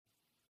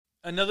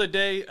Another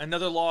day,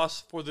 another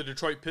loss for the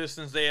Detroit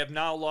Pistons. They have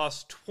now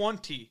lost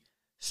 20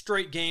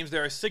 straight games. They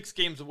are 6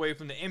 games away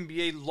from the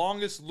NBA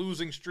longest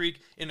losing streak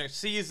in a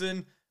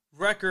season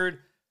record.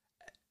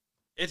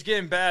 It's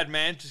getting bad,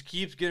 man. It just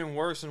keeps getting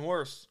worse and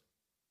worse.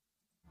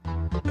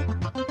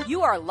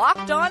 You are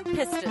Locked On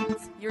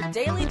Pistons, your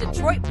daily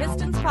Detroit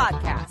Pistons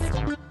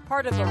podcast.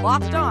 Part of the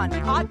Locked On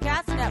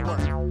Podcast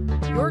Network,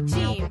 your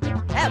team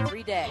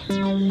every day.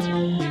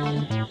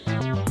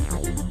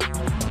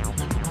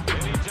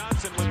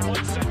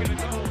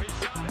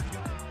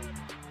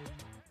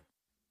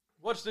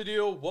 What's the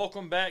deal?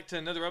 Welcome back to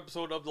another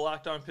episode of the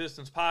Locked On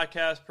Pistons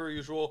podcast. Per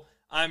usual,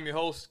 I'm your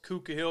host,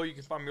 Kuka Hill. You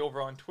can find me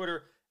over on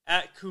Twitter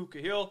at Kuka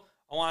Hill.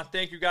 I want to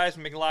thank you guys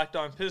for making Locked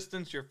On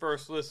Pistons your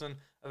first listen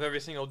of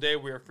every single day.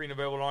 We are free and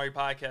available on all your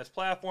podcast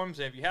platforms.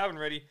 And if you haven't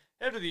already,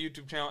 head to the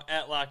YouTube channel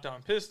at Locked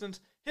On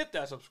Pistons. Hit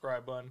that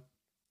subscribe button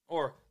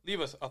or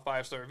leave us a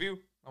 5-star review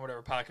on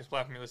whatever podcast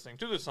platform you're listening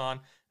to this on.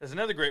 That's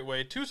another great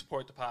way to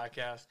support the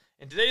podcast.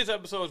 And today's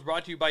episode is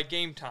brought to you by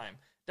Game Time.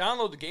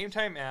 Download the Game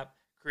Time app,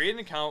 create an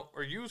account,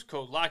 or use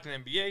code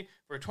LOCKEDONNBA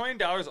for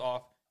 $20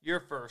 off your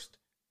first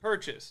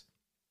purchase.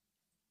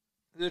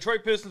 The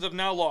Detroit Pistons have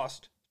now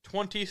lost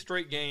 20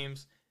 straight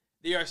games.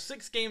 They are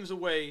 6 games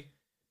away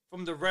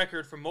from the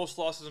record for most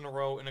losses in a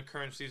row in the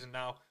current season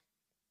now.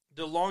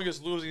 The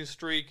longest losing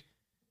streak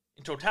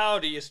in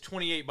totality is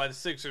 28 by the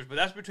Sixers, but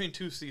that's between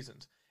 2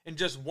 seasons. In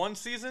just one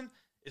season,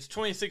 it's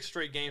 26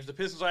 straight games. The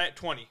Pistons are at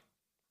 20.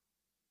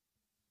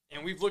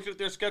 And we've looked at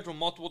their schedule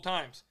multiple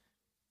times.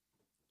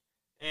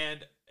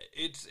 And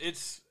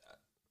it's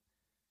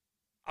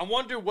I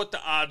wonder what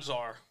the odds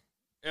are.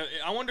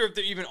 I wonder if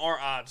there even are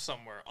odds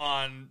somewhere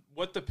on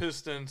what the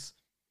Pistons'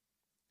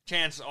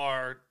 chances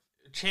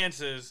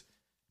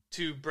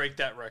to break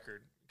that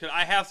record. Because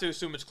I have to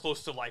assume it's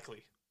close to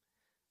likely.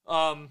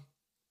 Yeah,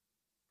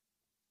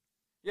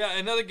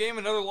 another game,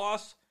 another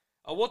loss.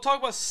 We'll talk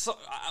about.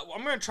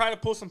 I'm going to try to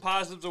pull some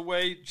positives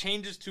away,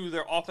 changes to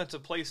their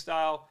offensive play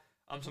style,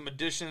 some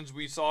additions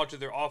we saw to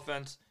their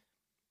offense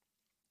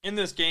in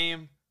this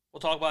game. We'll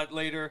talk about it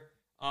later.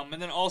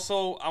 And then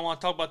also, I want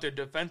to talk about their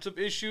defensive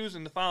issues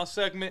in the final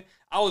segment.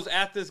 I was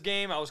at this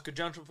game. I was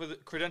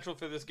credentialed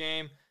for this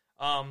game.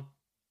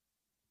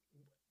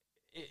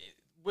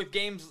 With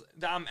games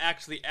that I'm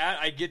actually at,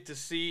 I get to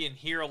see and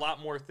hear a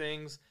lot more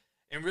things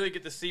and really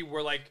get to see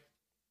where,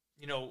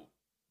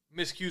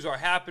 miscues are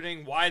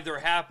happening, why they're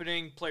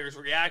happening, players'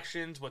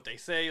 reactions, what they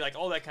say,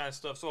 all that kind of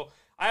stuff. So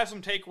I have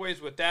some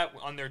takeaways with that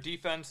on their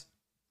defense.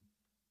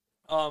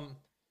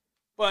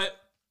 But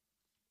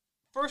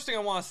first thing I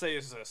want to say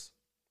is this,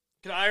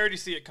 because I already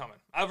see it coming.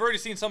 I've already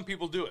seen some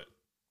people do it.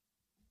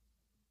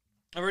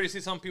 So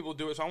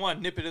I want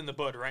to nip it in the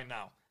bud right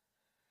now.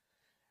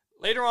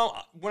 Later on,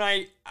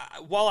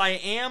 while I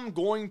am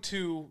going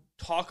to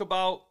talk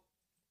about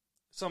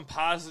some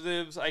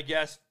positives, I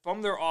guess,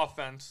 from their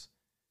offense,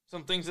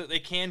 some things that they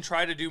can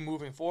try to do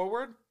moving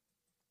forward,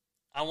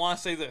 I want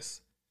to say this.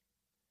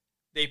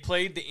 They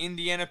played the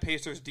Indiana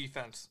Pacers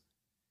defense.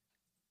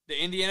 The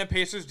Indiana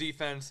Pacers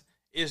defense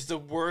is the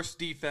worst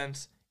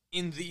defense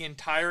in the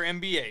entire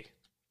NBA.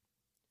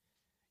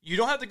 You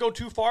don't have to go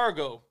too far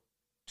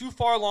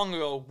long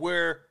ago,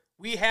 where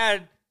we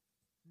had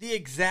the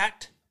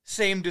exact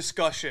same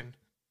discussion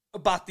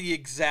about the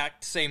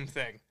exact same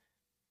thing.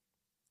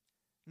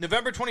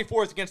 November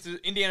 24th against the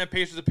Indiana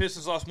Pacers, the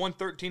Pistons lost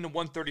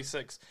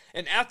 113-136.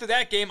 And after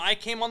that game, I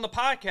came on the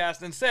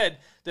podcast and said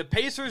the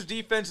Pacers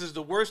defense is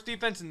the worst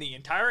defense in the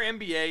entire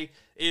NBA. It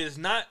is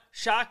not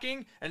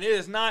shocking, and it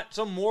is not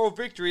some moral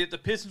victory that the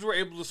Pistons were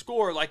able to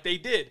score like they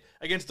did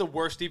against the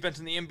worst defense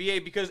in the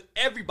NBA, because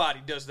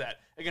everybody does that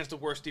against the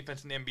worst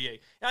defense in the NBA.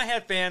 And I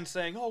had fans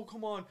saying, oh,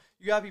 come on,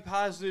 you got to be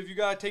positive. You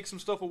got to take some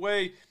stuff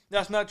away.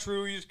 That's not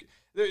true.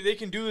 They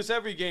can do this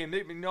every game.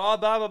 Blah,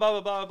 blah, blah,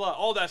 blah, blah, blah,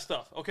 all that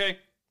stuff, okay?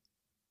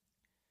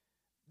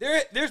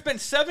 There's been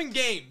 7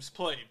 games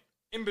played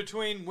in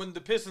between when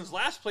the Pistons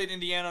last played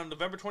Indiana on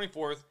November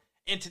 24th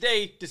and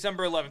today,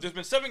 December 11th. There's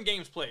been 7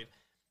 games played.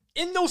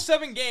 In those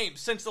 7 games,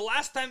 since the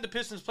last time the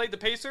Pistons played the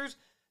Pacers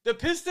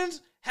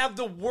have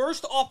the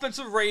worst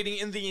offensive rating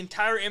in the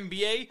entire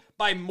NBA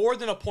by more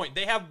than a point.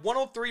 They have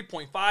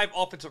 103.5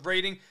 offensive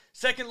rating.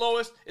 Second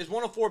lowest is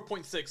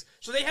 104.6.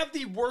 So they have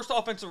the worst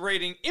offensive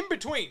rating in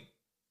between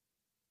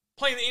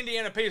playing the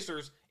Indiana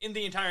Pacers in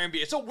the entire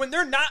NBA. So when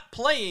they're not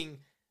playing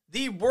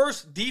the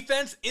worst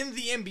defense in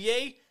the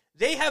NBA,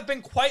 they have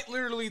been quite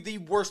literally the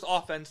worst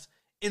offense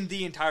in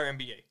the entire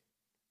NBA.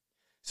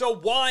 So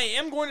while I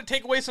am going to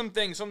take away some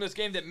things from this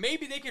game that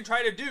maybe they can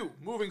try to do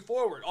moving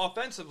forward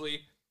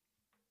offensively,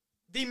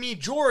 the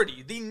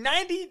majority, the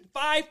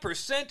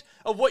 95%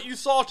 of what you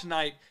saw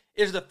tonight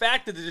is the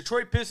fact that the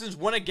Detroit Pistons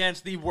went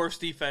against the worst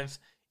defense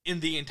in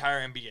the entire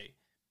NBA.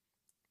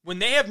 When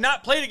they have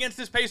not played against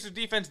this Pacers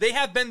defense, they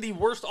have been the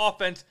worst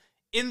offense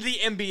in the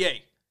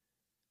NBA.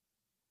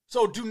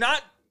 So do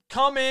not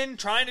come in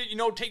trying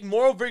to, take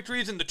moral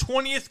victories in the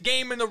 20th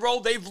game in a row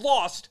they've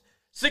lost,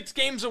 6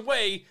 games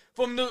away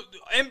from the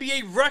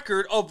NBA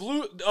record of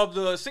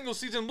the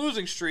single-season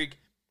losing streak,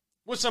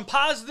 with some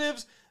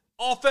positives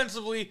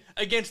offensively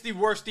against the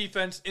worst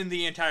defense in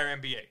the entire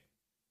NBA.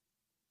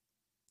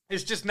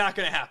 It's just not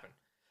going to happen.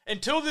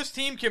 Until this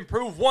team can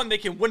prove, one, they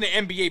can win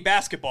an NBA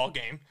basketball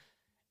game,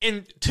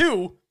 and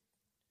two,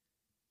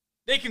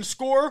 they can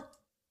score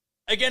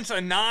against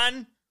a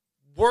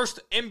non-worst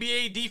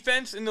NBA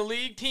defense in the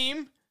league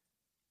team,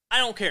 I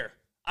don't care.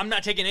 I'm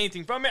not taking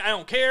anything from it. I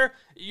don't care.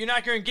 You're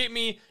not going to get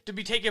me to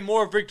be taking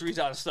more victories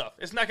out of stuff.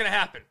 It's not going to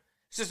happen.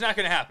 It's just not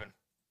going to happen.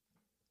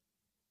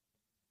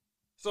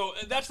 So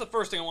that's the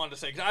first thing I wanted to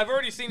say, because I've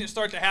already seen it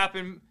start to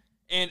happen,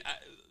 and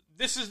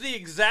this is the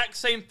exact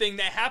same thing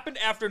that happened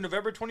after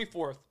November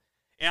 24th.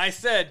 And I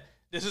said,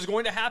 this is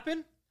going to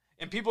happen,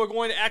 and people are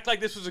going to act like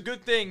this was a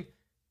good thing,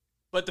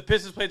 but the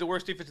Pistons played the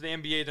worst defense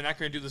in the NBA. They're not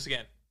going to do this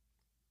again.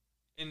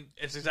 And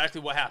it's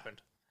exactly what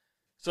happened.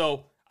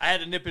 So I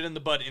had to nip it in the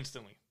bud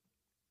instantly.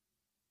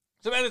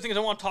 Some other things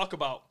I want to talk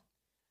about.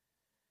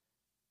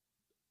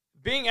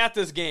 Being at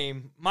this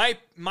game might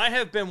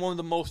have been one of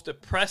the most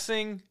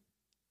depressing.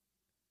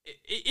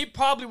 It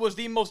probably was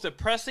the most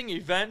depressing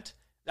event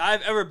that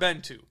I've ever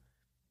been to.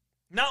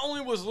 Not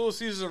only was Little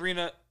Caesars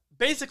Arena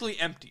basically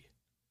empty,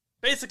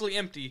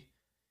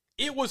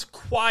 it was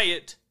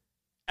quiet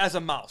as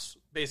a mouse,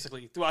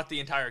 basically, throughout the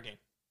entire game.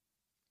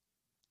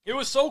 It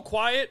was so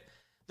quiet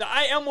that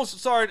I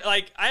almost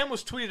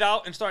tweeted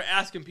out and started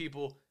asking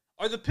people,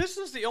 are the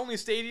Pistons the only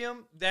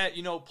stadium that,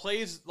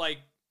 plays,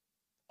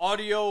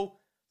 audio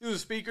through the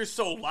speakers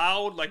so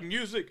loud,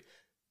 music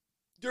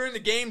during the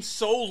game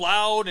so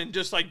loud, and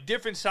just,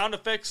 different sound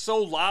effects so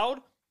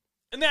loud?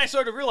 And then I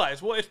started to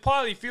realize, well, it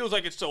probably feels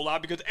like it's so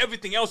loud because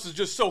everything else is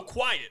just so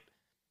quiet.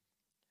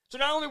 So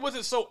not only was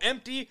it so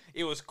empty,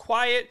 it was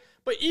quiet,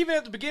 but even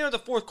at the beginning of the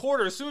fourth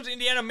quarter, as soon as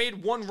Indiana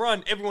made one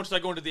run, everyone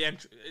started going to the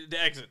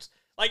exits.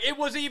 It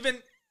wasn't even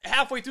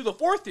halfway through the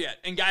fourth yet,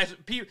 and guys,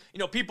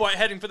 people are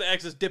heading for the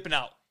exits, dipping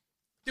out.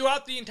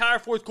 Throughout the entire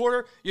fourth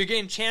quarter, you're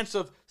getting chance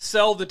of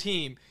sell the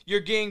team. You're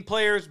getting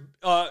players,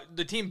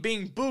 the team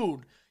being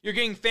booed. You're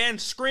getting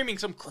fans screaming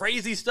some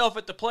crazy stuff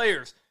at the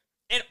players.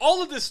 And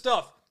all of this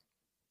stuff,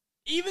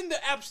 even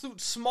the absolute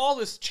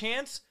smallest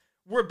chants,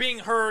 were being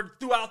heard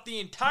throughout the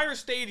entire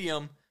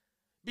stadium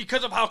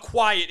because of how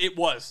quiet it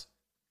was.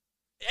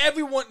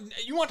 Everyone,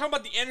 you want to talk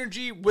about the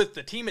energy with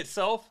the team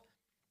itself?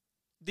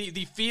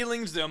 The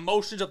feelings, the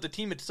emotions of the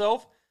team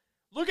itself?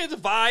 Look at the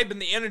vibe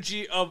and the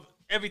energy of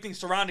everything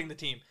surrounding the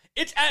team.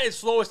 It's at its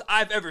slowest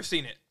I've ever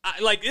seen it.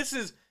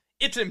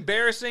 It's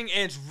embarrassing,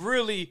 and it's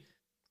really,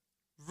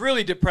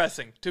 really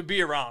depressing to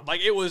be around.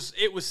 It was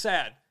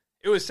sad.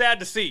 It was sad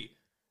to see.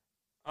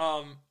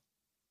 And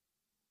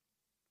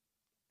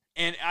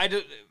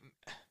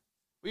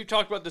we've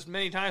talked about this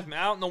many times, man.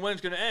 I don't know when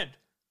it's going to end.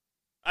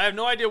 I have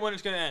no idea when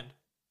it's going to end.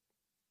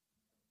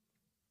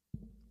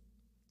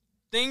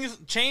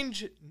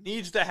 Change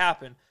needs to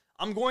happen.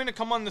 I'm going to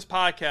come on this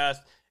podcast,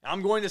 and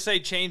I'm going to say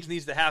change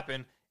needs to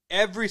happen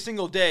every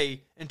single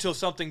day until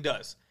something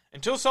does.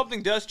 Until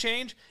something does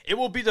change, it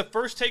will be the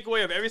first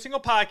takeaway of every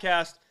single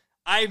podcast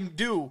I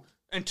do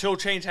until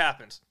change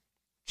happens.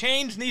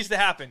 Change needs to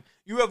happen.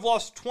 You have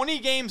lost 20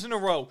 games in a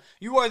row.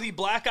 You are the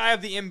black eye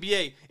of the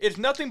NBA. It's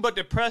nothing but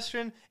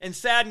depression and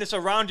sadness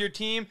around your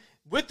team,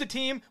 with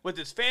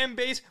its fan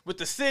base, with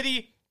the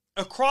city,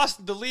 across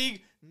the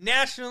league,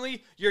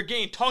 nationally. You're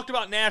getting talked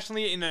about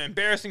nationally in an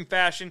embarrassing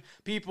fashion.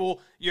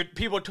 People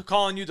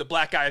calling you the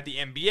black eye of the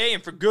NBA,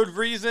 and for good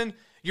reason.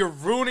 You're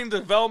ruining the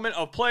development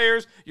of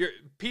players.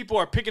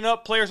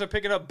 Players are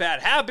picking up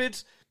bad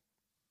habits.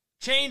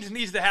 Change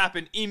needs to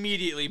happen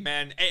immediately,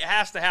 man. It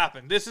has to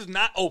happen. This is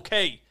not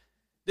okay.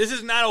 This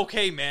is not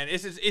okay, man.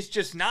 It's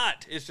just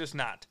not. It's just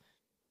not.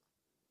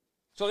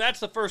 So that's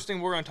the first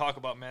thing we're going to talk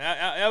about, man.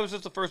 That was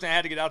just the first thing I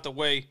had to get out the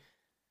way.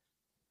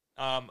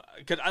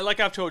 Because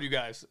I've told you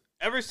guys,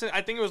 ever since,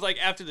 I think it was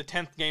after the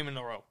 10th game in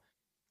a row,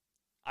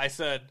 I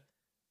said,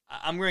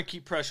 I'm going to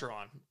keep pressure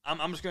on.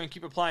 I'm just going to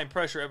keep applying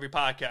pressure every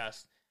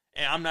podcast.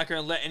 And I'm not going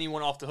to let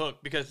anyone off the hook,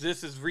 because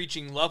this is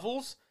reaching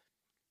levels.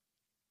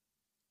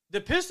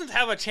 The Pistons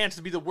have a chance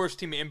to be the worst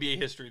team in NBA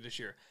history this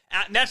year.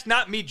 And that's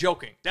not me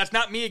joking. That's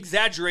not me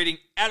exaggerating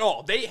at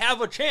all. They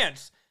have a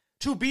chance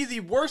to be the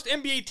worst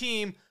NBA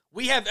team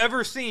we have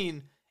ever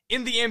seen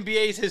in the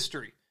NBA's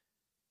history.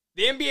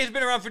 The NBA has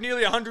been around for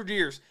nearly 100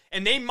 years,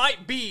 and they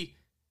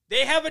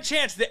have a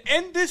chance to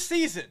end this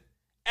season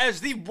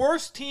as the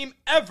worst team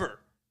ever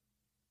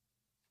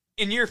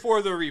in year 4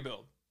 of the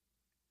rebuild.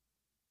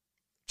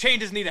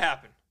 Changes need to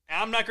happen.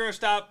 And I'm not going to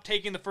stop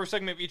taking the first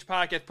segment of each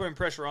podcast, putting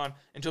pressure on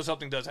until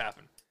something does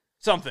happen.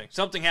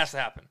 Something has to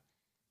happen.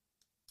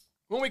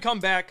 When we come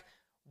back,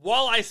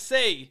 while I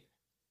say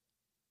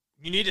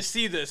you need to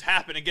see this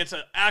happen against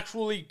an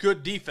actually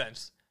good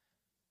defense,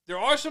 there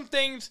are some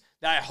things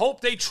that I hope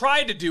they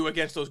try to do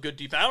against those good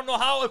defense. I don't know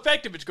how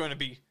effective it's going to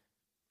be,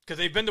 because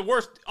they've been the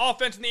worst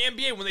offense in the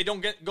NBA when they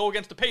don't go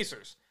against the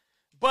Pacers.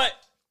 But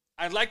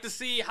I'd like to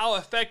see how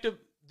effective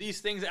these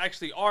things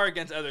actually are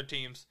against other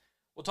teams.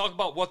 We'll talk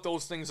about what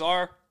those things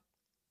are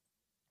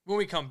when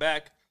we come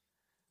back.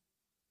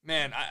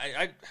 Man,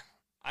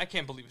 I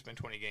can't believe it's been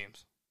 20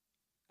 games.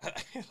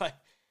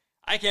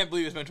 I can't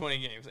believe it's been 20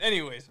 games.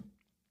 Anyways,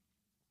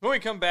 when we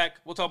come back,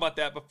 we'll talk about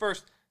that. But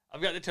first,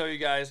 I've got to tell you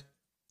guys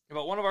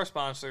about one of our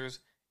sponsors,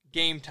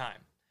 Game Time.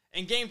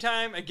 And Game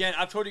Time, again,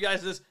 I've told you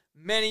guys this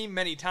many,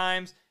 many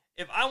times.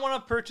 If I want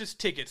to purchase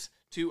tickets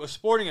to a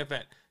sporting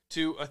event,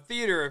 to a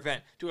theater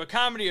event, to a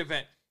comedy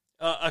event,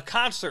 a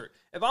concert,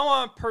 if I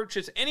want to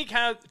purchase any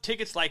kind of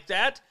tickets like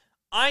that,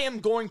 I am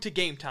going to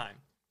Game Time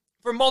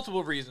for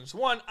multiple reasons.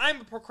 One,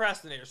 I'm a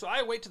procrastinator, so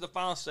I wait to the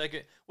final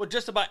second with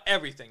just about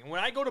everything. And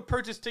when I go to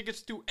purchase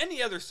tickets to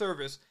any other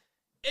service,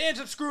 it ends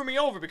up screwing me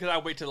over because I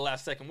wait to the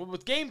last second.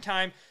 With Game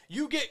Time,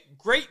 you get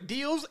great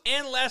deals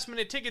and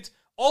last-minute tickets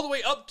all the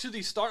way up to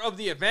the start of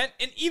the event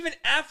and even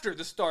after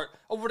the start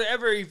of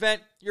whatever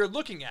event you're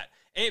looking at.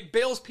 And it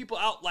bails people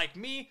out like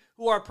me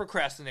who are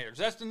procrastinators.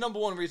 That's the number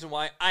one reason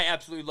why I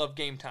absolutely love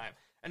Game Time.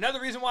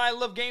 Another reason why I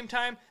love Game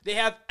Time, they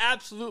have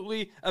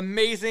absolutely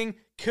amazing,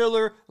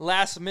 killer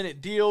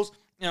last-minute deals.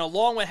 And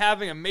along with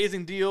having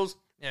amazing deals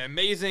and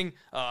amazing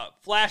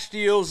flash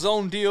deals,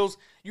 zone deals,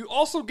 you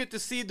also get to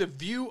see the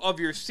view of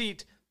your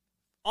seat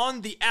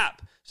on the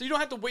app. So you don't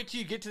have to wait till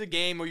you get to the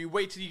game or you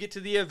wait till you get to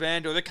the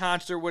event or the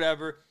concert or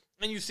whatever,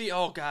 and you see,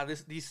 oh, God,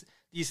 these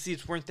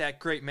seats weren't that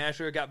great, man. I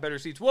should have got better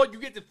seats. Well, you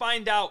get to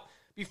find out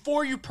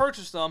before you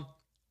purchase them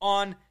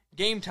on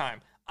Game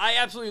Time. I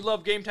absolutely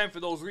love Game Time for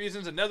those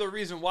reasons. Another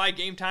reason why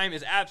Game Time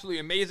is absolutely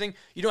amazing,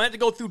 you don't have to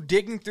go through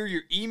digging through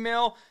your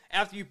email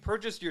after you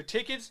purchase your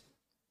tickets.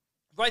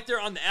 Right there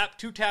on the app,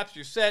 2 taps,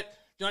 you're set.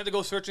 You don't have to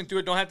go searching through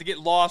it. Don't have to get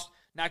lost.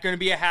 Not going to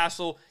be a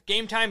hassle.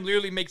 Game Time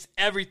literally makes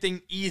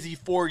everything easy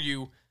for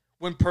you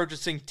when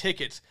purchasing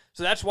tickets.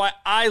 So that's why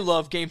I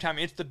love Game Time.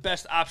 It's the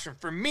best option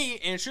for me,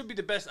 and it should be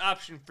the best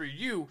option for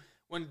you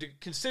when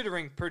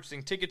considering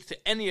purchasing tickets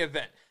to any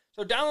event.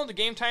 So download the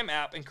Game Time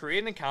app and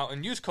create an account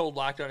and use code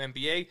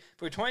LOCKEDONNBA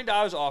for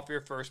 $20 off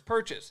your first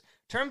purchase.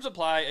 Terms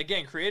apply.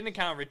 Again, create an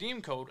account and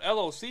redeem code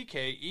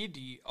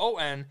LOCKEDONNBA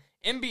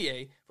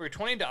for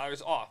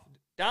 $20 off.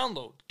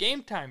 Download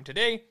Game Time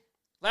today.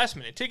 Last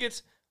minute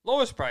tickets,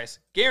 lowest price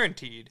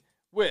guaranteed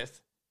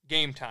with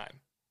Game Time.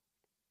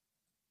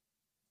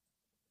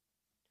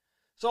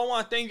 So I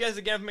want to thank you guys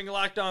again for making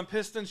Locked On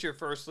Pistons your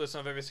first listen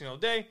of every single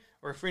day.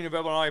 We're free and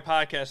available on all your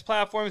podcast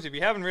platforms. If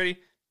you haven't already,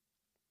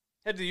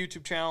 head to the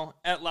YouTube channel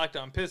at Locked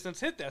On Pistons.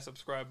 Hit that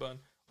subscribe button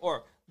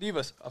or leave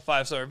us a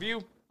 5-star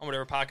review on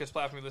whatever podcast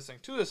platform you're listening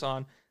to this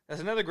on.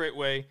 That's another great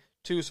way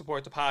to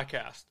support the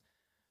podcast.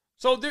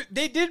 So the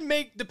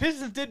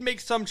Pistons did make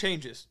some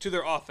changes to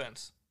their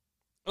offense.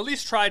 At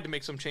least tried to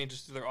make some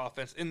changes to their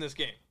offense in this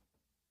game.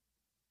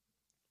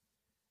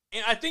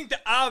 And I think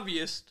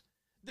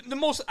the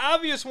most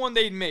obvious one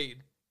they'd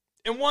made,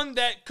 and one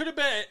that could have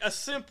been a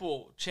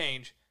simple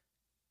change,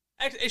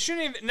 it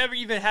shouldn't have never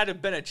even had to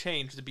been a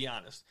change, to be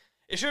honest.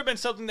 It should have been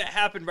something that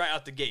happened right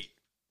out the gate,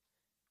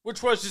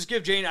 which was just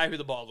give Jaden Ivey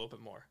the ball a little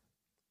bit more.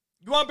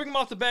 You want to bring him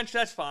off the bench,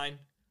 that's fine.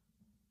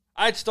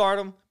 I'd start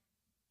him.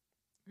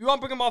 You want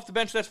to bring him off the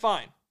bench, that's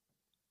fine.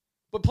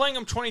 But playing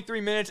him 23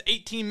 minutes,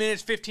 18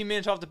 minutes, 15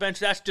 minutes off the bench,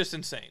 that's just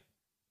insane.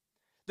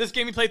 This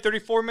game, he played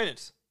 34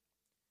 minutes.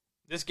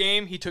 This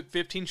game, he took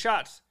 15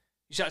 shots.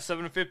 He shot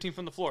 7 of 15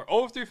 from the floor.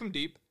 0 of 3 from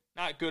deep.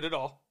 Not good at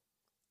all.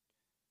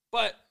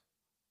 But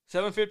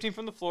 7 of 15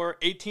 from the floor,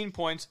 18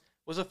 points,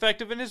 was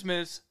effective in his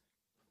minutes,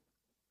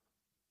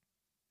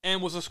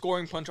 and was a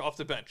scoring punch off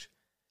the bench.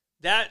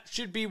 That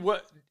should be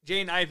what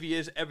Jaden Ivey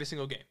is every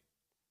single game.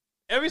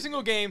 Every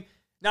single game.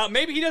 Now,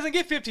 maybe he doesn't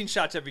get 15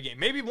 shots every game.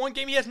 Maybe one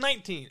game he has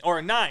 19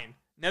 or 9.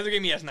 Another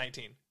game he has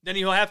 19. Then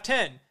he'll have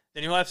 10.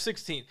 Then he'll have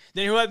 16.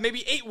 Then he'll have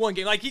maybe 8 one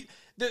game. Like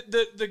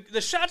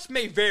the shots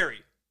may vary,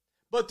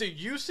 but the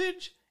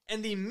usage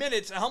and the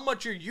minutes and how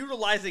much you're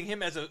utilizing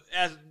him as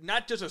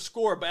not just a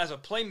scorer but as a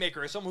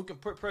playmaker, as someone who can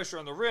put pressure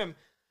on the rim,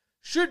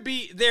 should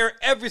be there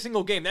every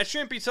single game. That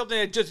shouldn't be something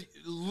that just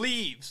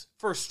leaves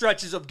for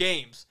stretches of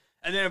games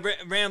and then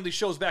randomly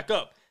shows back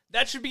up.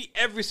 That should be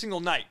every single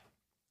night.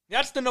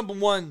 That's the number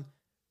one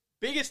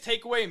biggest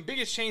takeaway and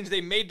biggest change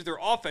they made to their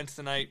offense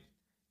tonight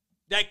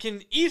that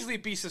can easily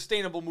be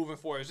sustainable moving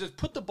forward. Is just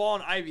put the ball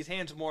in Ivey's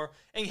hands more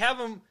and have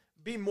him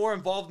be more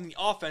involved in the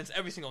offense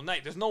every single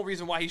night. There's no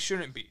reason why he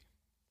shouldn't be.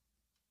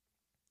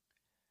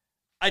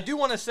 I do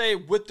want to say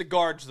with the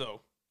guards,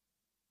 though,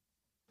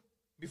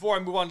 before I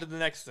move on to the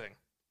next thing.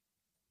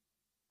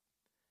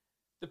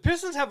 The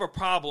Pistons have a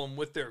problem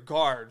with their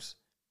guards,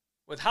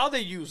 with how they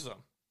use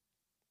them.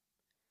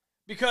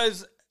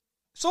 Because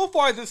so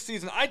far this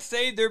season, I'd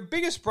say their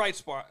biggest bright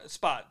spot,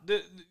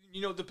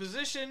 the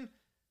position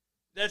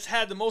that's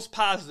had the most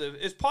positive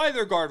is probably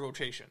their guard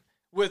rotation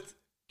with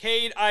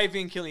Cade,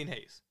 Ivey, and Killian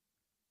Hayes.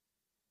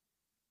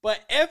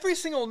 But every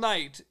single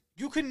night,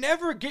 you can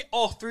never get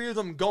all three of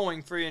them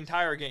going for the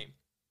entire game.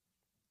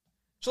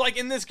 So like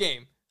in this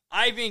game,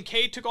 Ivey and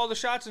Cade took all the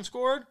shots and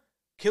scored.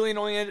 Killian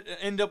only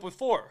ended up with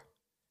 4.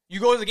 You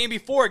go to the game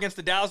before against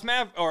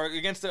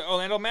against the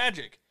Orlando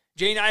Magic.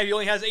 Jaden Ivey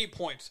only has 8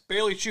 points,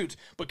 barely shoots,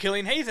 but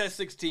Killian Hayes has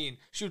 16,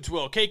 shoots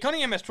well. Cade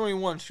Cunningham has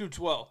 21, shoots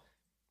well.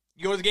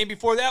 You go to the game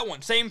before that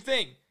one, same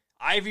thing.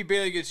 Ivey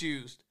barely gets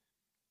used.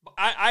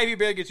 Ivy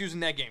barely gets used in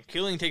that game.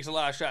 Killian takes a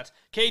lot of shots.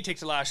 Cade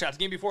takes a lot of shots.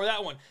 Game before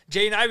that one,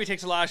 Jaden Ivey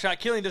takes a lot of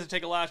shots. Killian doesn't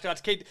take a lot of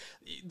shots. Cade,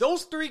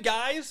 those three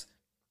guys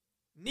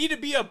need to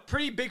be a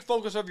pretty big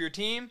focus of your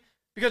team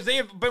because they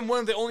have been one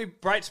of the only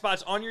bright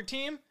spots on your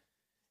team,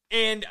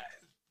 and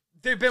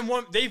they've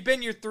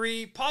been your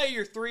three, probably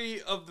your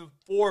three of the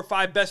 4 or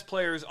 5 best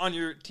players on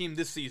your team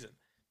this season.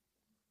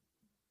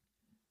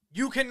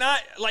 You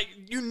cannot,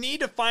 you need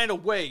to find a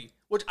way,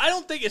 which I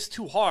don't think is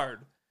too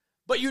hard,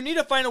 but you need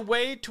to find a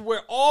way to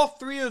where all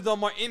three of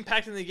them are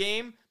impacting the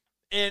game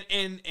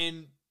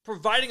and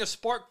providing a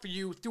spark for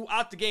you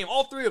throughout the game.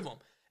 All three of them.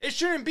 You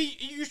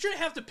shouldn't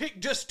have to pick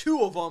just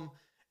 2 of them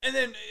and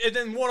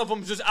then one of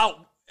them is just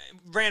out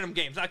random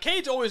games. Now,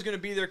 Cade's always going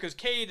to be there because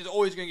Cade is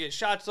always going to get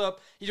shots up.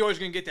 He's always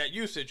going to get that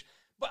usage.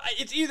 But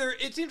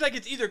it seems like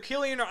it's either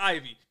Killian or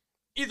Ivy.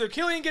 Either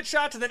Killian gets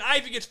shots and then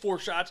Ivy gets 4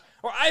 shots,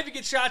 or Ivy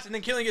gets shots and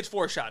then Killian gets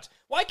 4 shots.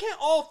 Why can't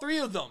all 3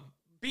 of them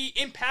be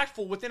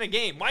impactful within a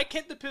game? Why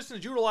can't the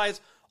Pistons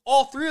utilize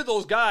all 3 of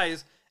those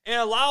guys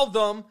and allow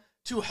them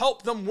to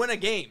help them win a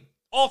game?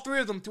 All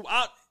 3 of them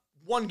throughout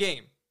one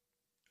game.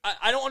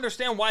 I don't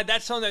understand why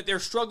that's something that they're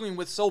struggling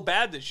with so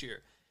bad this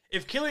year.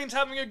 If Killian's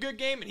having a good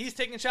game and he's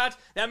taking shots,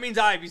 that means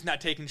Ivy's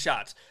not taking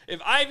shots. If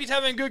Ivy's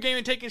having a good game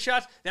and taking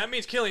shots, that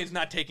means Killian's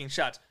not taking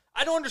shots.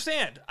 I don't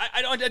understand.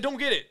 I don't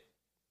get it.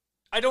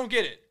 I don't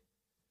get it.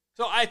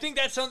 So I think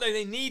that's something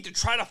they need to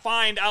try to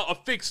find out a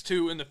fix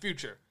to in the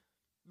future.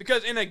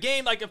 Because in a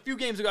game, like a few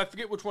games ago, I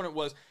forget which one it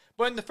was,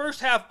 but in the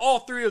first half, all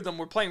 3 of them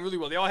were playing really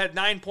well. They all had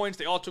 9 points.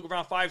 They all took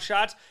around 5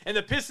 shots. And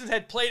the Pistons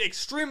had played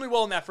extremely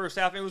well in that first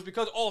half, and it was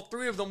because all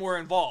 3 of them were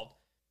involved.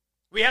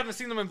 We haven't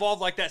seen them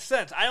involved like that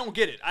since. I don't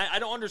get it. I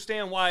don't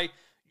understand why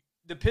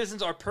the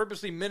Pistons are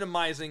purposely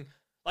minimizing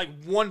like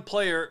one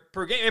player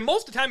per game. And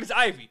most of the time it's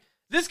Ivy.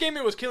 This game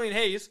it was Killian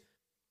Hayes.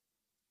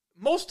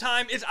 Most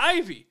time it's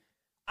Ivy.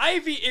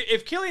 Ivy,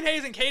 if Killian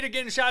Hayes and Cade are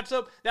getting shots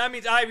up, that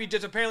means Ivy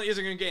just apparently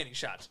isn't going to get any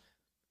shots.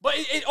 But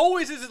it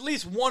always is at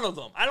least one of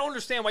them. I don't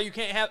understand why you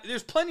can't have...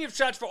 There's plenty of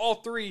shots for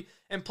all 3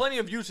 and plenty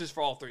of uses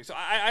for all 3. So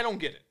I don't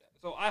get it.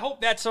 So I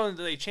hope that's something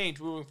that they change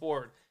moving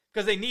forward.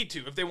 Because they need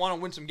to if they want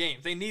to win some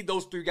games. They need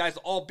those 3 guys to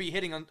all be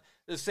hitting on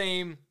the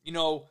same,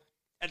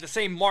 at the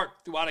same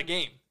mark throughout a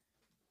game.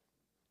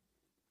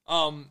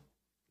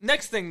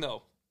 Next thing,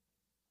 though,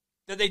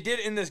 that they did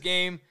in this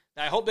game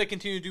that I hope they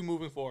continue to do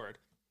moving forward.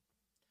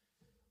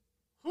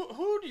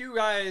 Who do you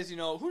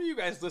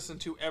guys listen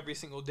to every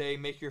single day,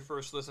 make your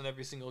first listen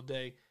every single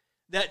day,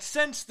 that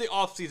since the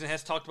offseason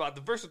has talked about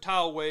the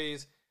versatile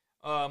ways,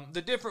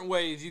 the different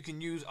ways you can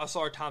use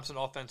Ausar Thompson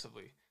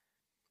offensively?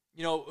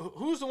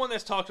 Who's the one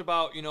that's talked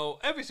about,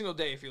 every single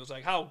day it feels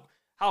like, how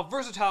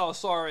versatile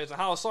Ausar is and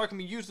how Ausar can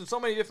be used in so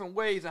many different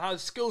ways and how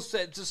his skill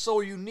set is just so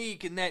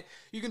unique and that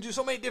you can do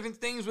so many different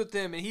things with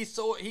him and he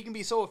can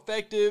be so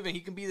effective and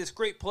he can be this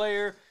great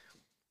player,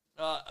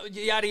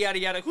 yada, yada,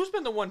 yada. Who's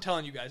been the one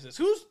telling you guys this?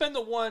 Who's been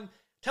the one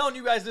telling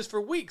you guys this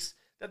for weeks?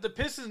 That the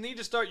Pistons need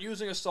to start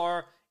using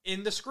Ausar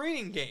in the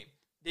screening game.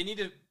 They need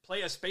to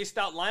play a spaced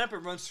out lineup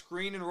and run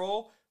screen and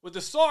roll with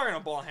Ausar and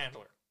a ball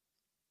handler.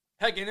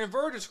 Heck, an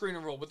inverted screen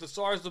and roll with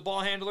Ausar as the ball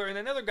handler and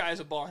another guy as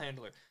a ball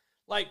handler.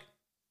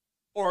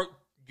 Or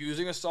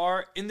using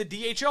Ausar in the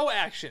DHO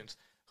actions.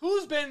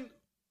 Who's been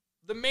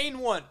the main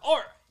one?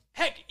 Or,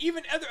 heck,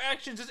 even other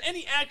actions. Is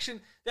any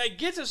action that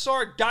gets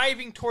Ausar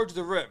diving towards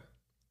the rim?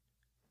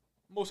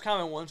 Most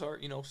common ones are,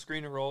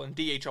 screen and roll and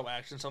DHO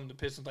actions. Some of the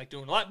Pistons like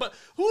doing a lot. But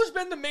who's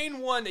been the main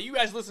one that you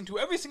guys listen to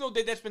every single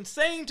day that's been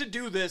saying to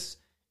do this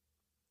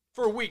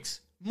for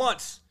weeks,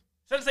 months,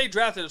 since they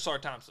drafted Ausar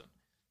Thompson?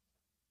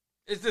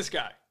 It's this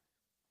guy.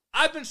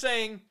 I've been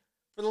saying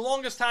for the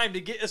longest time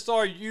to get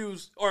Ausar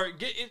used or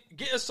get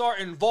Ausar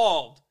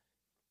involved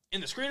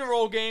in the screen and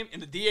roll game in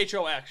the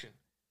DHO action,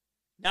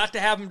 not to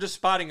have him just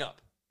spotting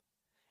up.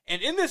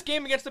 And in this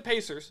game against the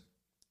Pacers,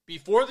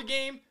 before the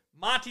game,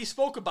 Monty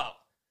spoke about,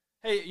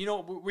 hey,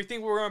 we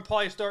think we're going to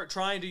probably start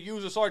trying to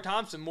use Ausar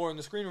Thompson more in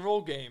the screen and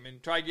roll game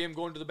and try to get him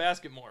going to the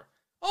basket more.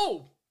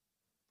 Oh,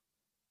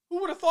 who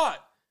would have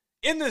thought?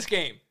 In this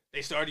game,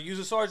 they started to use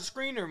Ausar as a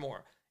screener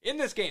more. In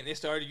this game, they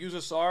started to use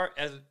Ausar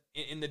as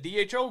in the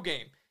DHO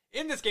game.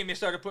 In this game, they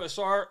started to put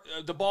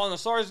the ball in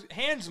Ausar's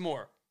hands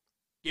more.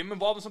 Get him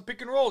involved in some pick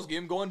and rolls. Get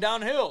him going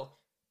downhill.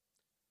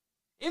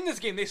 In this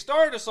game, they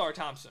started Ausar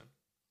Thompson.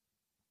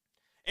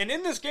 And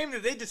in this game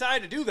that they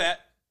decided to do that,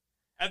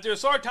 after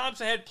Ausar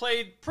Thompson had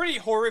played pretty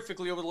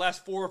horrifically over the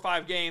last 4 or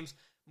 5 games,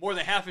 more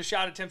than half his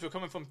shot attempts were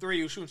coming from 3.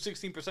 He was shooting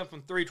 16%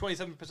 from 3,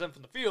 27%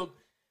 from the field.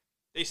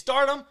 They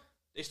start him.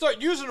 They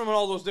start using him in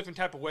all those different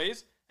type of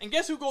ways. And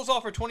guess who goes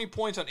off for 20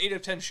 points on 8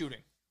 of 10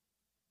 shooting?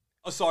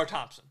 Ausar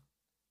Thompson.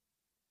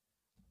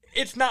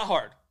 It's not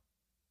hard.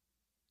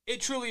 It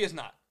truly is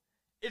not.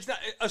 It's not.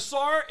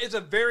 Ausar is a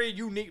very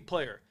unique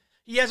player.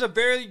 He has a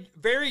very,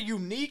 very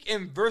unique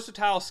and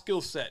versatile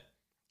skill set.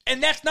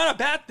 And that's not a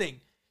bad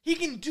thing. He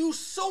can do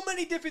so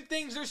many different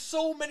things. There's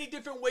so many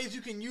different ways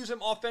you can use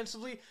him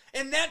offensively.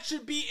 And that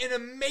should be an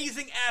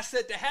amazing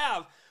asset to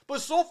have.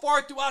 But so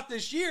far throughout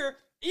this year,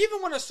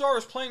 Even when Ausar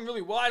was playing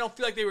really well, I don't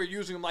feel like they were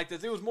using him like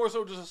this. It was more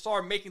so just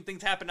Ausar making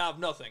things happen out of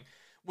nothing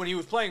when he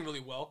was playing really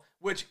well,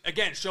 which,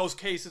 again, shows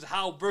cases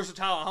how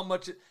versatile,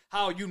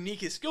 how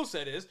unique his skill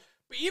set is.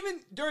 But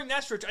even during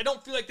that stretch, I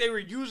don't feel like they were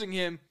using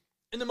him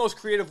in the most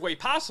creative way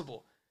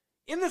possible.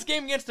 In this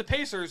game against the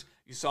Pacers,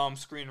 you saw him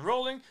screen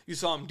rolling, you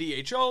saw him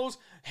DHOs,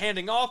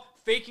 handing off,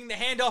 faking the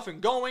handoff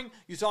and going,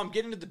 you saw him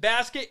getting to the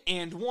basket,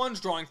 and ones,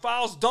 drawing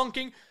fouls,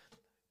 dunking.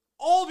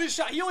 All of his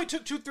shots, he only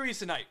took 2 threes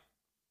tonight.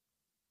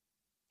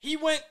 He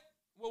went,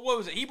 what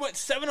was it? He went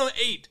 7 of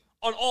 8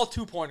 on all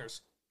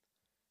 2-pointers.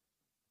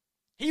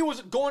 He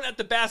was going at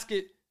the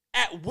basket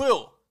at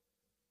will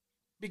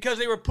because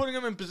they were putting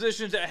him in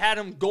positions that had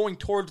him going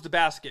towards the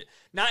basket,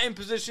 not in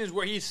positions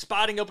where he's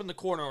spotting up in the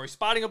corner or he's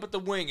spotting up at the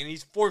wing and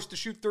he's forced to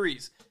shoot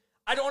threes.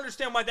 I don't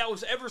understand why that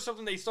was ever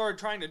something they started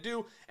trying to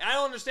do, and I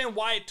don't understand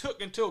why it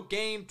took until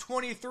game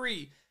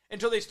 23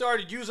 until they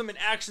started to use him in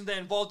action that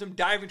involved him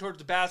diving towards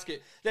the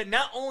basket that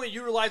not only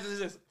utilizes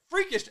his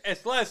freakish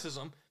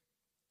athleticism.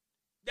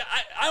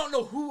 I don't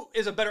know who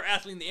is a better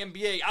athlete in the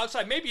NBA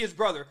outside maybe his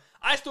brother.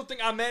 I still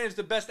think Ahmed is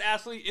the best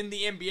athlete in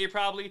the NBA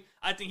probably.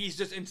 I think he's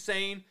just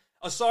insane.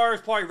 Ausar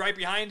is probably right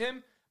behind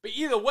him. But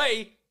either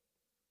way,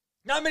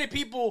 not many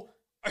people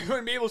are going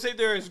to be able to say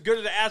they're as good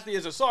of an athlete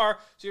as Ausar.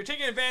 So you're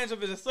taking advantage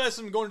of his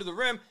athleticism going to the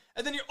rim.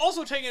 And then you're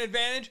also taking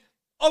advantage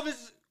of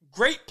his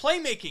great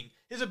playmaking.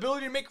 His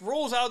ability to make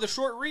rolls out of the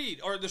short read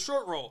or the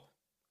short roll.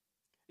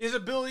 His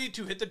ability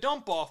to hit the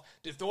dump off,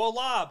 to throw a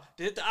lob,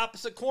 to hit the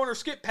opposite corner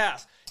skip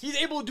pass. He's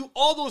able to do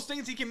all those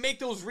things. He can make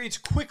those reads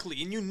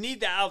quickly, and you need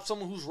that out of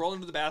someone who's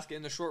rolling to the basket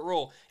in the short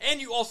roll. And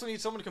you also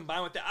need someone to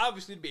combine with that,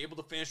 obviously, to be able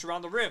to finish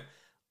around the rim.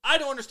 I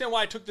don't understand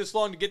why it took this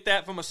long to get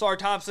that from Ausar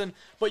Thompson,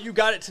 but you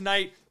got it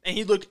tonight, and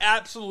he looked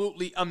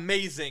absolutely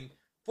amazing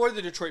for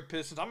the Detroit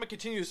Pistons. I'm going to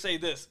continue to say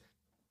this.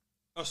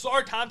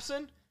 Ausar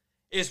Thompson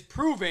is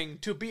proving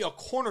to be a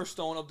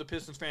cornerstone of the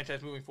Pistons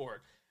franchise moving forward.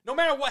 No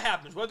matter what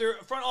happens, whether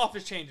front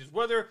office changes,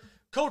 whether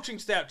coaching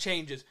staff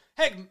changes,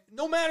 heck,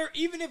 no matter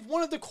even if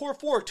one of the core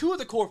 4, 2 of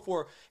the core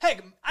 4,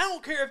 heck, I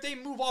don't care if they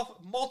move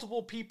off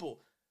multiple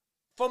people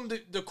from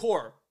the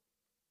core.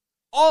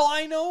 All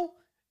I know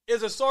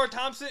is Ausar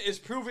Thompson is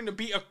proving to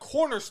be a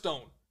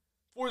cornerstone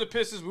for the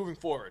Pistons moving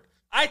forward.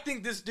 I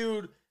think this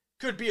dude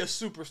could be a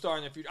superstar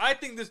in the future. I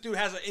think this dude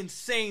has an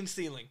insane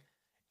ceiling.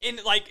 And,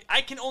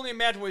 I can only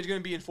imagine what he's going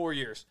to be in 4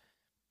 years.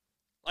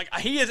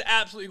 He is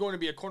absolutely going to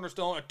be a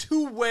cornerstone, a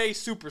two-way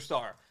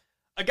superstar.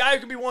 A guy who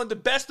can be one of the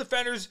best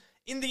defenders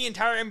in the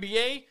entire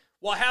NBA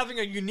while having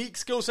a unique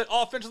skill set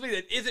offensively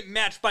that isn't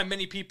matched by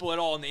many people at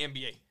all in the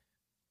NBA.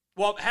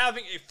 While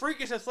having a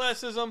freakish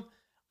athleticism,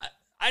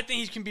 I think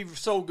he can be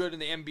so good in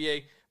the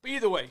NBA. But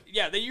either way,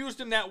 yeah, they used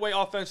him that way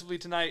offensively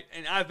tonight,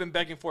 and I've been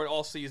begging for it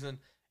all season,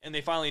 and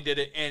they finally did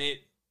it, and it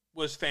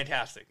was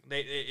fantastic.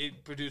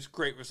 It produced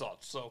great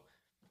results. So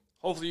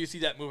hopefully you see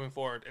that moving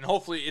forward, and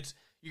hopefully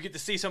you get to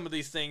see some of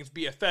these things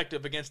be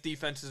effective against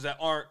defenses that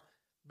aren't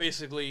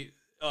basically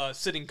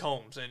sitting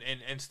combs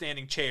and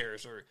standing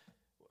chairs or,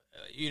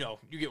 you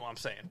get what I'm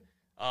saying.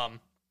 Let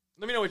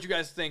me know what you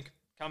guys think.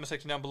 Comment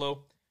section down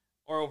below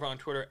or over on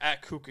Twitter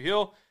at Kuka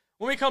Hill.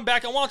 When we come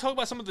back, I want to talk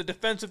about some of the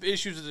defensive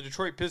issues that the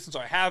Detroit Pistons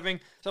are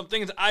having, some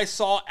things I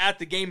saw at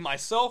the game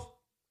myself.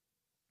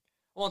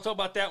 I want to talk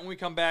about that when we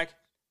come back.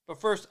 But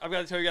first, I've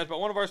got to tell you guys about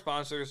one of our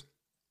sponsors,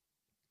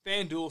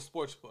 FanDuel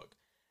Sportsbook.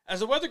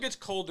 As the weather gets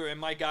colder, and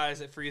my God,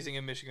 is it freezing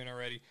in Michigan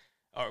already?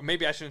 Or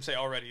maybe I shouldn't say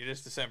already. It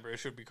is December. It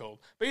should be cold.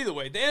 But either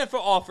way, the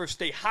NFL offers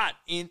stay hot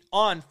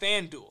on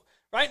FanDuel.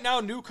 Right now,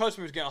 new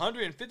customers get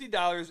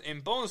 $150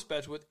 in bonus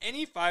bets with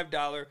any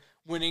 $5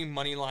 winning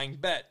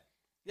moneyline bet.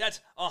 That's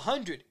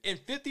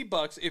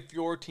 $150 if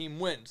your team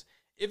wins.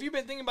 If you've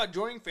been thinking about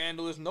joining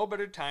FanDuel, there's no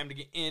better time to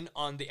get in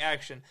on the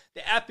action.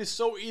 The app is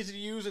so easy to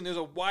use, and there's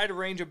a wide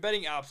range of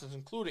betting options,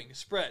 including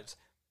spreads,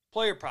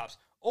 player props,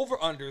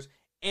 over-unders,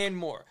 and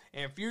more.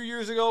 And a few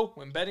years ago,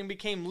 when betting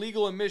became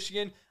legal in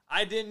Michigan,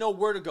 I didn't know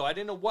where to go. I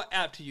didn't know what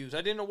app to use.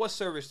 I didn't know what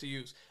service to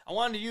use. I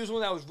wanted to use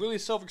one that was really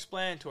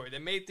self-explanatory,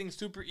 that made things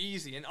super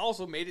easy, and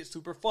also made it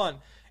super fun.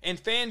 And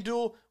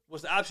FanDuel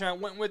was the option I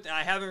went with, and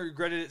I haven't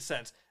regretted it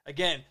since.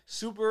 Again,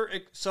 super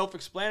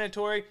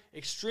self-explanatory,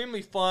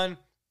 extremely fun,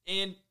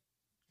 and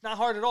not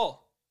hard at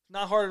all.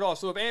 Not hard at all.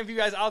 So if any of you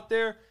guys out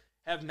there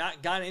have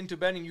not gotten into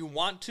betting, you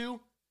want to,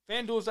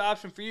 FanDuel is the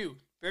option for you.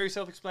 Very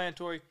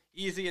self-explanatory,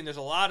 easy, and there's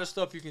a lot of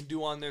stuff you can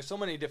do on there. So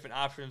many different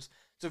options.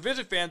 So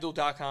visit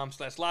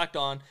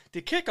FanDuel.com/lockedon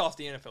to kick off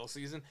the NFL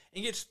season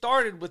and get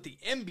started with the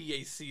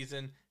NBA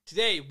season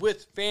today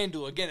with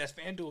FanDuel. Again, that's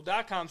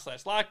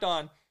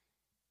FanDuel.com/lockedon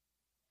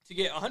to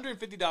get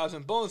 $150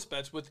 in bonus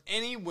bets with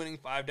any winning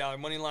 $5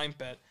 moneyline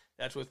bet.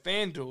 That's with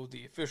FanDuel,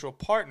 the official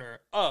partner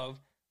of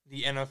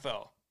the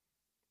NFL.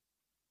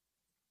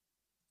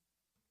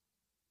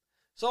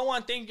 So I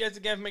want to thank you guys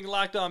again for making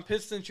Locked On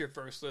Pistons your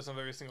first listen of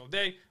every single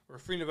day. We're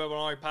free and available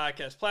on all your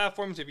podcast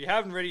platforms. If you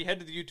haven't already,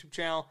 head to the YouTube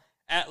channel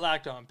at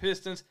Locked On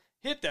Pistons.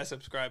 Hit that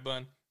subscribe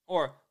button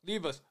or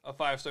leave us a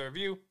 5-star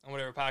review on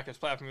whatever podcast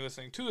platform you're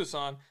listening to this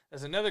on.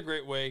 That's another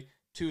great way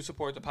to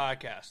support the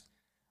podcast.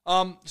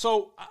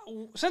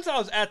 Since I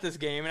was at this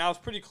game and I was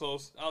pretty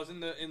close, I was in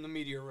the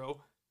media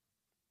row.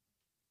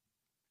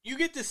 You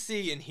get to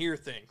see and hear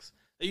things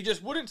that you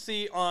just wouldn't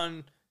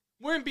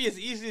be as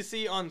easy to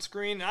see on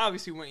screen, and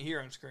obviously wouldn't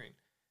hear on screen.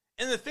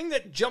 And the thing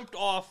that jumped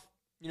off,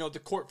 the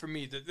court for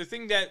me, the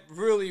thing that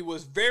really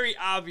was very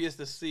obvious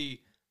to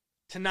see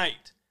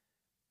tonight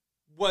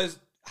was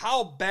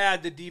how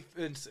bad the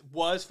defense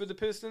was for the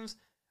Pistons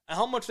and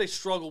how much they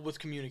struggled with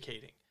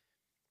communicating.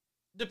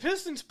 The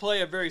Pistons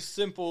play a very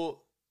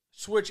simple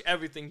switch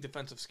everything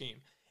defensive scheme.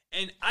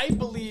 And I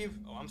believe,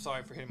 I'm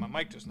sorry for hitting my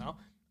mic just now.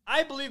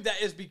 I believe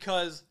that is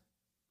because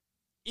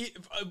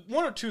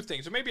one or two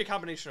things, or maybe a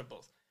combination of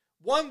both.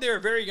 One, they're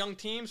a very young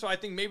team, so I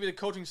think maybe the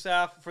coaching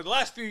staff, for the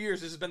last few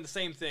years, this has been the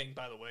same thing,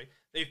 by the way.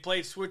 They've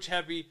played switch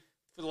heavy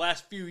for the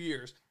last few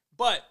years.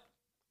 But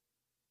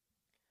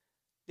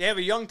they have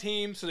a young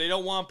team, so they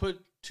don't want to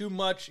put too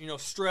much,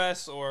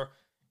 stress or,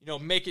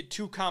 make it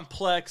too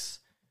complex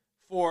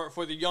for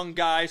the young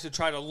guys to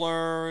try to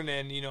learn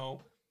and,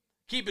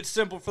 keep it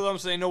simple for them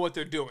so they know what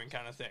they're doing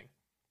kind of thing.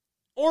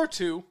 Or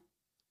two,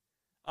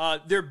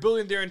 they're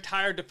building their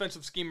entire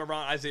defensive scheme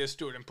around Isaiah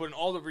Stewart and putting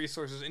all the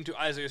resources into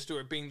Isaiah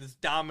Stewart being this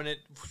dominant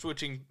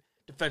switching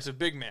defensive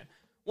big man.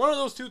 One of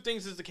those two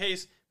things is the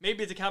case.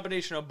 Maybe it's a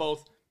combination of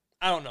both.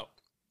 I don't know.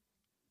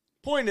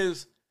 Point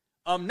is,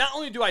 not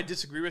only do I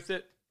disagree with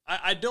it,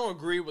 I don't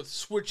agree with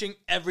switching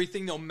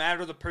everything no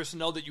matter the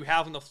personnel that you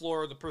have on the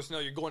floor or the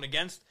personnel you're going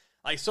against.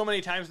 Like so many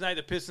times tonight,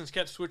 the Pistons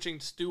kept switching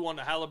Stu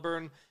onto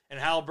Halliburton, and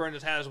Halliburton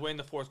just had his way in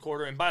the fourth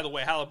quarter. And by the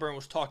way, Halliburton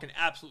was talking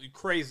absolutely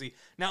crazy,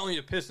 not only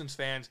to Pistons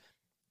fans,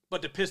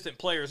 but to Piston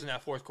players in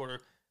that fourth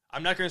quarter.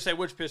 I'm not going to say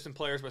which Piston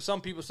players, but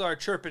some people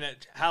started chirping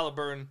at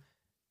Halliburton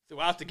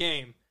throughout the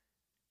game.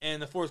 And in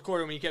the fourth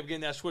quarter, when he kept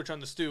getting that switch on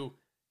the Stu,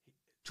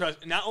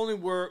 not only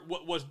were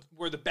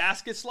the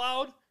baskets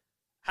loud,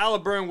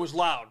 Halliburton was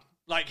loud.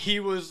 Like he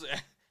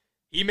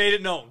made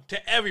it known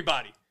to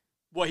everybody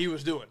what he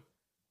was doing.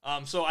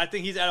 So I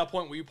think he's at a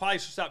point where you probably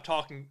should stop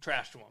talking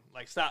trash to him.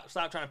 Like stop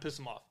trying to piss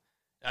him off.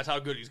 That's how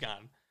good he's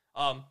gotten.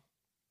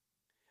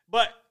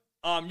 But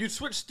you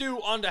switch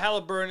Stu onto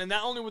Halliburton, and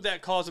not only would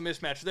that cause a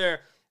mismatch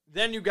there,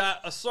 then you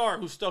got Asar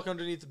who's stuck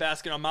underneath the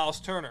basket on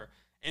Miles Turner,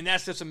 and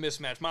that's just a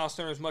mismatch. Miles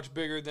Turner is much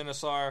bigger than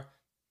Asar,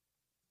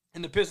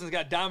 and the Pistons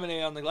got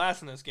dominated on the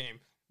glass in this game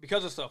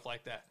because of stuff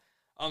like that.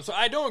 So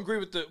I don't agree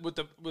with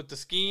the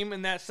scheme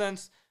in that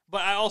sense,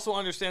 but I also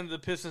understand that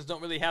the Pistons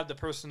don't really have the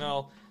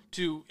personnel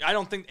to. I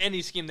don't think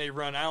any scheme they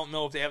run, I don't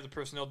know if they have the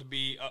personnel to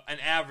be an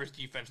average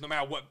defense, no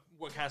matter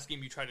what kind of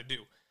scheme you try to do.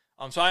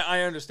 So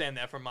I understand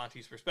that from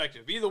Monty's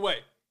perspective. Either way,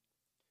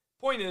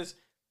 point is,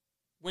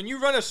 when you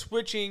run a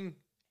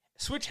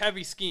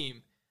switch-heavy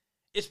scheme,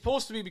 it's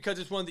supposed to be because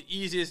it's one of the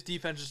easiest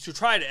defenses to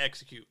try to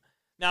execute.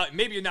 Now,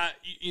 maybe you're not,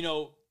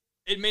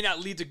 it may not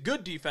lead to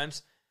good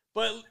defense,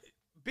 but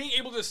being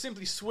able to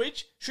simply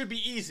switch should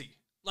be easy.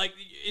 Like,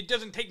 it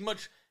doesn't take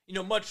much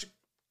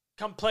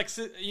complex.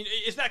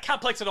 It's not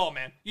complex at all,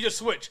 man. You just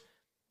switch.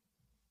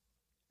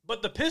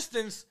 But the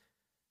Pistons,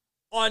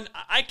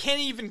 I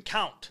can't even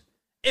count.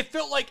 It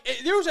felt like,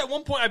 there was at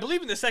one point, I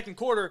believe in the second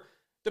quarter,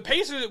 the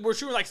Pacers were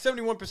shooting like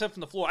 71%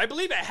 from the floor. I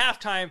believe at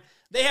halftime,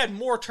 they had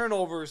more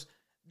turnovers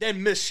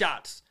than missed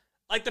shots.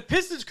 Like, the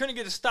Pistons couldn't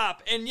get a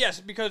stop. And yes,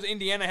 because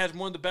Indiana has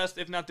one of the best,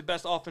 if not the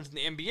best offense in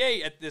the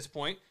NBA at this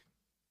point.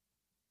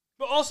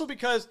 But also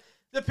because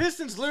the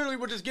Pistons literally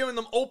were just giving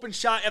them open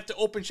shot after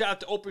open shot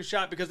after open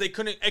shot because they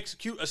couldn't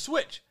execute a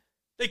switch.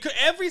 They could,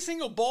 every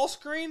single ball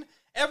screen,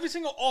 every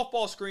single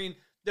off-ball screen,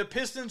 the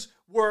Pistons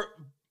were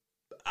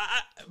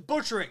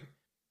butchering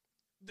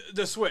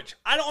the switch.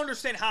 I don't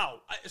understand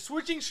how.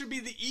 Switching should be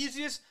the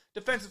easiest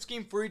defensive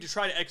scheme for you to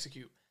try to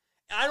execute.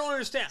 I don't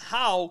understand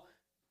how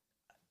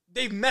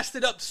they've messed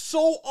it up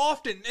so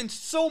often and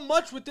so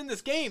much within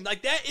this game.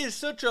 Like, that is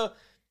such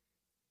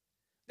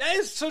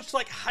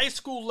like high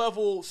school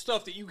level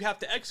stuff that you have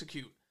to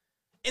execute.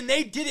 And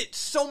they did it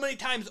so many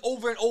times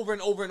over and over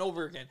and over and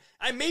over again.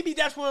 And maybe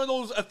that's one of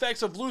those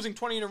effects of losing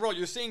 20 in a row.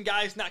 You're seeing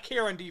guys not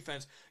care on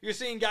defense. You're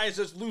seeing guys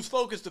just lose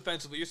focus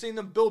defensively. You're seeing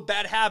them build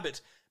bad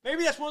habits.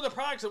 Maybe that's one of the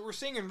products that we're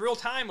seeing in real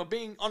time of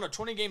being on a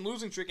 20-game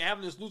losing streak and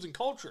having this losing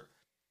culture.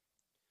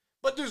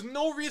 But there's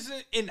no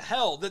reason in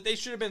hell that they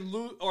should have been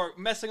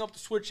messing up the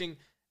switching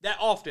that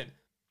often.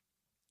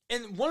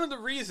 And one of the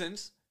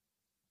reasons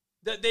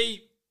that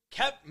they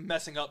kept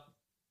messing up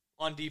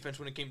on defense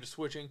when it came to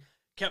switching,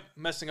 kept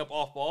messing up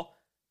off ball,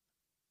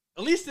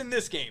 at least in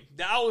this game,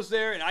 that I was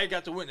there and I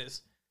got to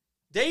witness,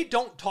 they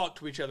don't talk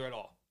to each other at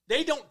all.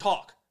 They don't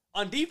talk.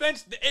 On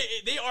defense,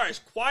 they are as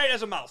quiet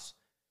as a mouse.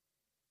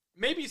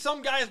 Maybe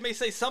some guys may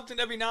say something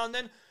every now and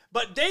then,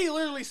 but they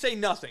literally say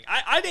nothing.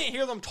 I didn't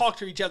hear them talk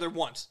to each other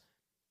once.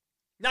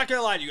 Not going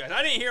to lie to you guys.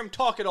 I didn't hear them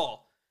talk at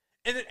all.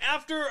 And then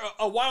after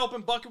a wide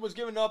open bucket was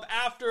given up,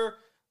 after,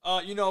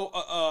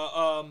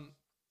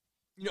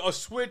 a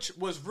switch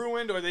was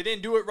ruined or they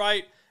didn't do it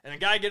right, and a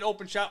guy get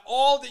open shot,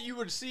 all that you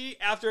would see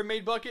after a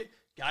made bucket,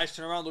 guys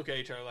turn around, look at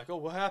each other like, oh,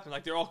 what happened?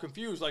 Like, they're all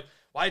confused. Like,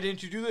 why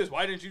didn't you do this?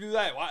 Why didn't you do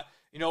that? Why?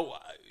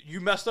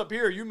 you messed up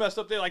here, you messed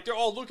up there. Like, they're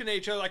all looking at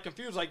each other like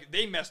confused, like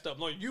they messed up.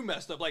 No, you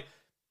messed up. Like,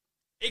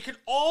 it could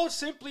all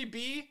simply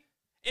be,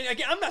 and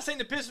again, I'm not saying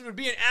the Pistons would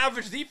be an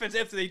average defense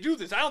after they do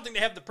this. I don't think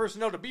they have the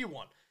personnel to be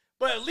one.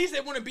 But at least they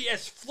wouldn't be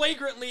as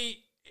flagrantly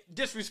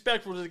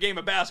disrespectful to the game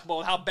of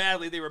basketball, how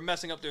badly they were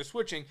messing up their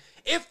switching,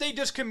 if they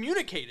just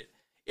communicated.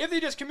 If they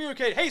just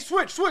communicated, hey,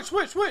 switch.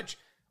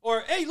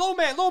 Or, hey, low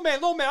man,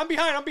 I'm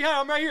behind,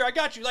 I'm right here, I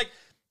got you. Like,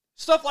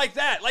 stuff like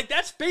that. Like,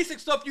 that's basic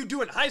stuff you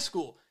do in high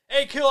school.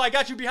 Hey, Kill, I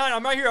got you behind,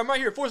 I'm right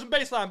here, force some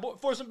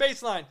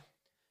baseline.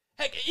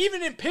 Heck,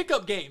 even in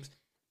pickup games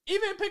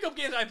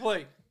I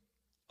play,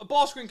 a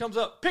ball screen comes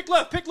up, pick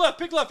left,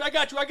 I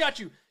got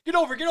you. Get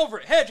over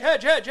it,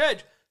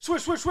 hedge.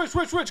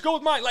 Switch, go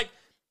with mine. Like,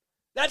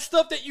 that's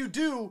stuff that you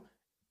do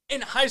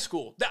in high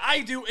school, that I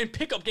do in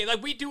pickup games,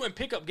 like we do in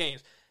pickup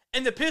games.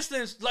 And the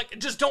Pistons, like,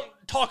 just don't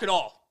talk at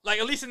all. Like,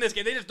 at least in this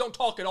game, they just don't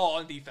talk at all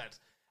on defense.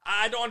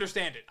 I don't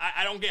understand it.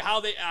 I don't get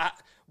how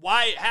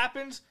why it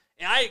happens.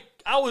 And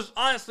I was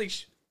honestly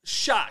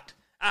shocked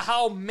at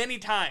how many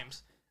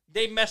times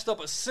they messed up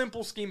a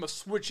simple scheme of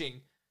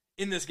switching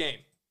in this game.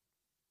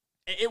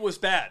 It was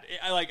bad.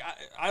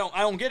 I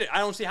don't get it. I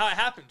don't see how it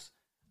happens.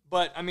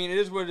 But, I mean, it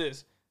is what it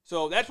is.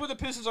 So that's where the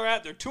Pistons are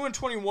at. They're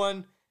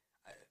 2-21.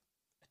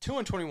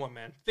 2-21,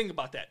 man. Think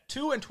about that.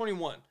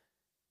 2-21.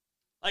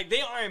 Like,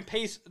 they are on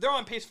pace. They're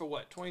on pace for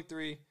what?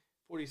 23,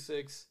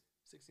 46,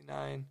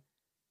 69.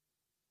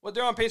 What,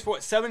 they're on pace for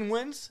what? 7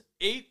 wins?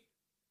 8?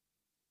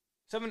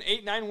 7,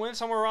 8, 9 wins,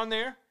 somewhere around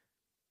there.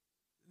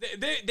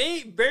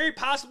 They very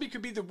possibly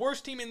could be the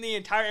worst team in the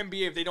entire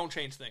NBA if they don't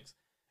change things.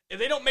 If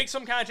they don't make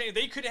some kind of change,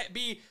 they could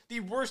be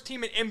the worst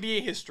team in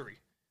NBA history.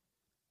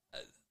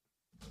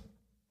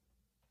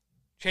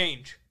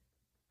 Change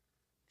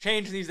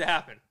needs to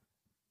happen.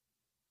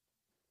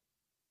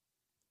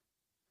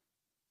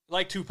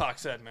 Like Tupac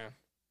said, man,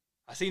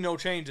 I see no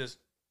changes.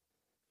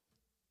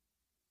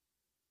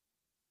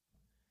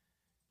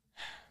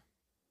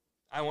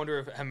 I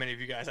wonder how many of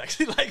you guys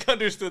actually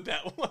understood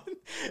that one.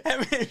 How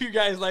many of you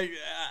guys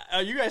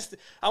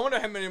I wonder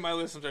how many of my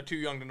listeners are too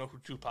young to know who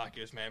Tupac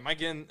is, man. Am I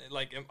getting,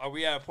 are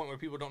we at a point where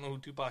people don't know who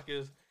Tupac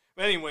is?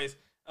 But anyways,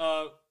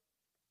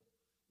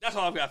 that's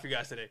all I've got for you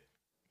guys today.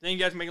 Thank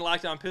you guys for making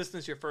Locked On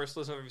Pistons your first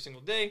listen of every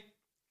single day.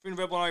 Free and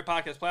available on all your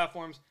podcast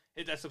platforms.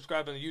 Hit that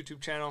subscribe on the YouTube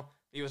channel.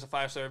 Leave us a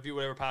 5-star review,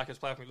 whatever podcast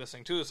platform you're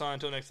listening to this on.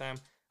 Until next time,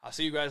 I'll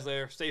see you guys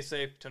later. Stay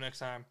safe. Until next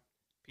time,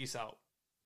 peace out.